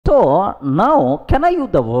So now can I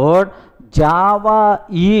use the word Java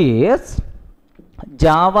is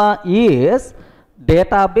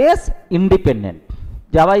database independent.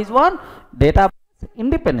 Java is one database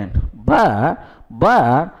independent, but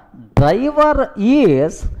driver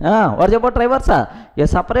is what about drivers? A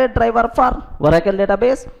separate driver for Oracle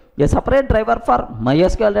database, a separate driver for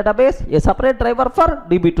MySQL database, a separate driver for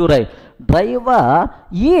DB2, right? Driver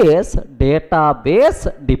is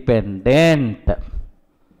database dependent.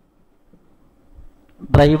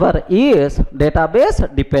 Driver is database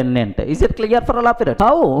dependent. Is it clear for all of you?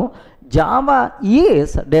 How Java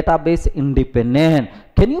is database independent?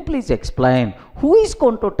 Can you please explain who is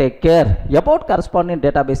going to take care about corresponding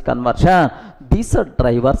database conversion? These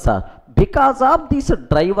drivers are. Because of this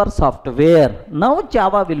driver software, now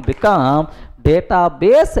Java will become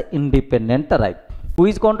database independent, right? Who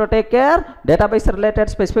is going to take care? Database related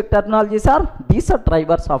specific terminologies are this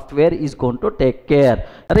driver software is going to take care.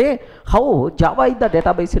 How Java is the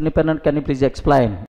database independent? Can you please explain?